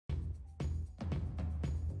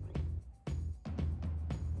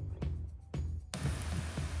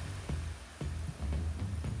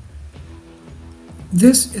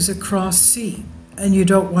This is a cross sea, and you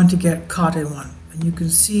don't want to get caught in one. And you can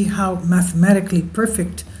see how mathematically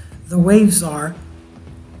perfect the waves are.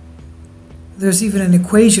 There's even an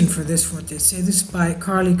equation for this, from what they say. This is by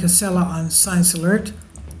Carly Casella on Science Alert.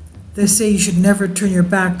 They say you should never turn your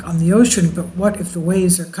back on the ocean, but what if the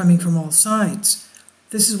waves are coming from all sides?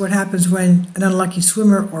 This is what happens when an unlucky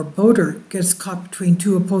swimmer or boater gets caught between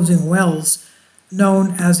two opposing wells,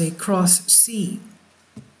 known as a cross sea.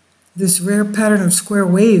 This rare pattern of square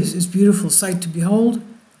waves is a beautiful sight to behold,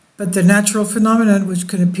 but the natural phenomenon, which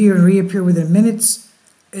can appear and reappear within minutes,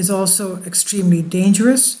 is also extremely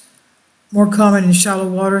dangerous. More common in shallow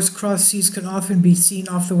waters, cross seas can often be seen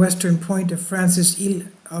off the western point of France's Ile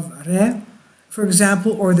of Ré, for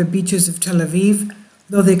example, or the beaches of Tel Aviv,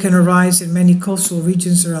 though they can arise in many coastal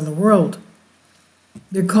regions around the world.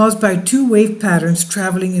 They're caused by two wave patterns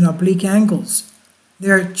traveling in oblique angles.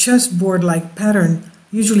 Their chessboard-like pattern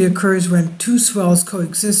usually occurs when two swells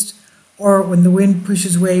coexist, or when the wind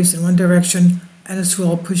pushes waves in one direction and a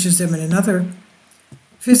swell pushes them in another.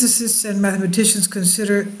 Physicists and mathematicians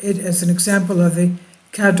consider it as an example of the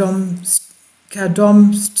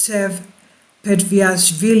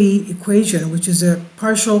Kadomtsev-Petvashvili equation, which is a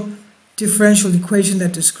partial differential equation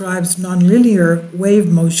that describes nonlinear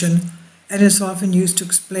wave motion and is often used to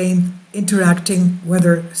explain interacting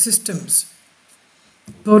weather systems.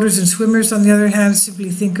 Boaters and swimmers, on the other hand, simply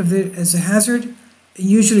think of it as a hazard, and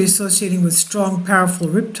usually associating with strong, powerful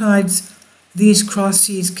riptides. These cross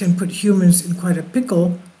seas can put humans in quite a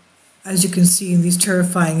pickle, as you can see in these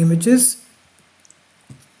terrifying images.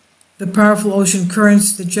 The powerful ocean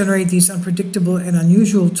currents that generate these unpredictable and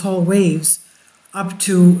unusual tall waves, up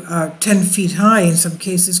to 10 feet high in some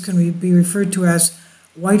cases, can be referred to as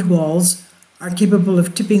white walls, are capable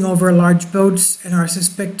of tipping over large boats and are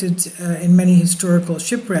suspected in many historical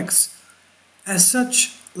shipwrecks. As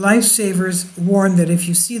such, lifesavers warn that if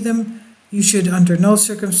you see them, you should under no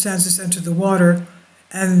circumstances enter the water,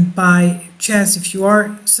 and by chance, if you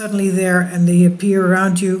are suddenly there and they appear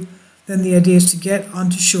around you, then the idea is to get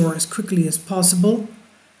onto shore as quickly as possible.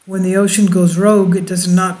 When the ocean goes rogue, it does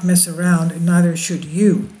not mess around, and neither should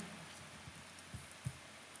you.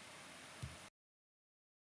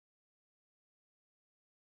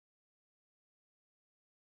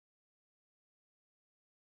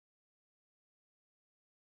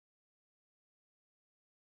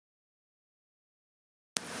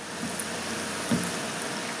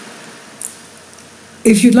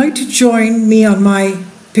 If you'd like to join me on my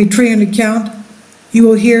Patreon account, you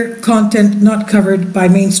will hear content not covered by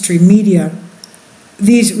mainstream media.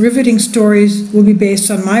 These riveting stories will be based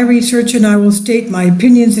on my research, and I will state my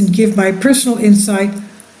opinions and give my personal insight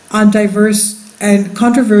on diverse and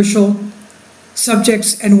controversial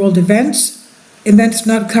subjects and world events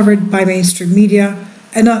not covered by mainstream media,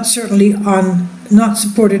 and not supported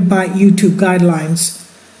by YouTube guidelines.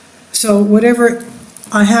 So whatever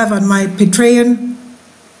I have on my Patreon,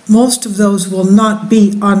 most of those will not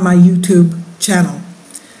be on my YouTube channel.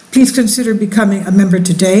 Please consider becoming a member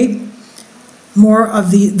today. More of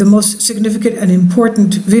the most significant and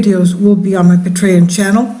important videos will be on my Patreon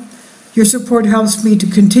channel. Your support helps me to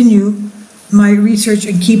continue my research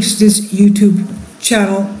and keeps this YouTube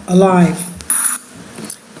channel alive.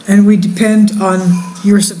 And we depend on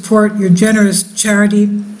your support, your generous charity,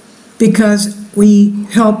 because we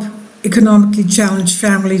help economically challenged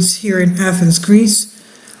families here in Athens, Greece,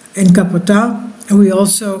 in Kapota, and we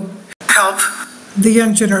also help the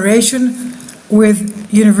young generation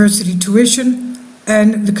with university tuition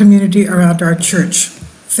and the community around our church.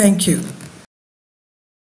 Thank you.